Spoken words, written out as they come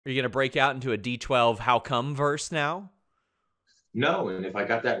Are you going to break out into a D12 how come verse now? No, and if I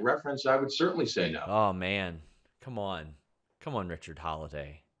got that reference, I would certainly say no. Oh, man. Come on. Come on, Richard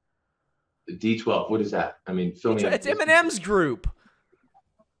Holliday. The D12, what is that? I mean, fill me in. It's Eminem's group.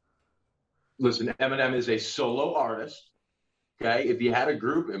 Listen, Eminem is a solo artist. Okay, if you had a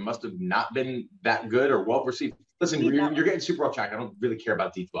group, it must have not been that good or well received. Listen, you're getting super off track. I don't really care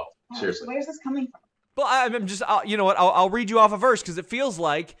about D12. Seriously. Where's this coming from? Well, I'm just, you know what? I'll read you off a verse because it feels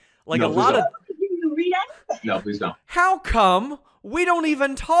like no, a lot of. You read anything? No, please don't. How come we don't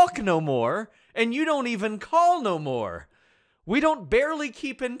even talk no more, and you don't even call no more? We don't barely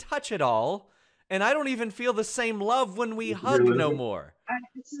keep in touch at all, and I don't even feel the same love when we hug no more.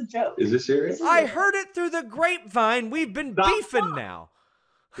 This is a joke. Is this serious? I heard it through the grapevine. We've been beefing now.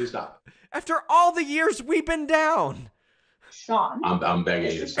 Please stop. After all the years we've been down. Sean. I'm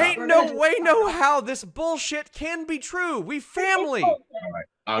begging you to stop. Ain't no way, no how this bullshit can be true. We family. All right.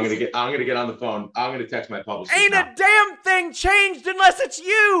 I'm gonna get on the phone. I'm gonna text my publicist. Ain't a damn thing changed unless it's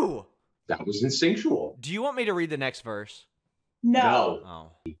you. That was instinctual. Do you want me to read the next verse? No.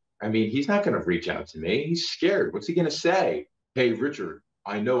 Oh. I mean, he's not gonna reach out to me. He's scared. What's he gonna say? Hey, Richard,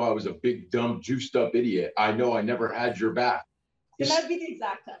 I know I was a big, dumb, juiced up idiot. I know I never had your back. It might be the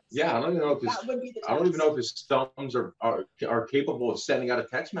exact text. Yeah, I don't even know if That would be the text. I don't even know if his thumbs are capable of sending out a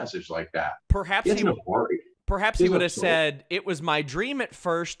text message like that. Perhaps he would have story. said, it was my dream at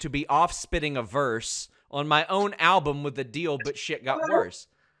first to be off spitting a verse on my own album with the deal, but shit got worse.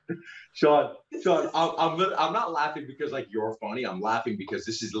 Sean, I'm not laughing because like you're funny. I'm laughing because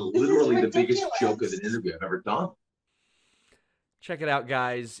this is literally the biggest joke of an interview I've ever done. Check it out,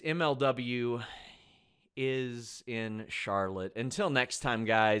 guys. MLW is in Charlotte. Until next time,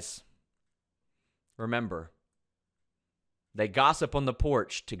 guys, remember, they gossip on the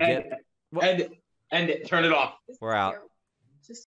porch to get... And turn it off. We're out.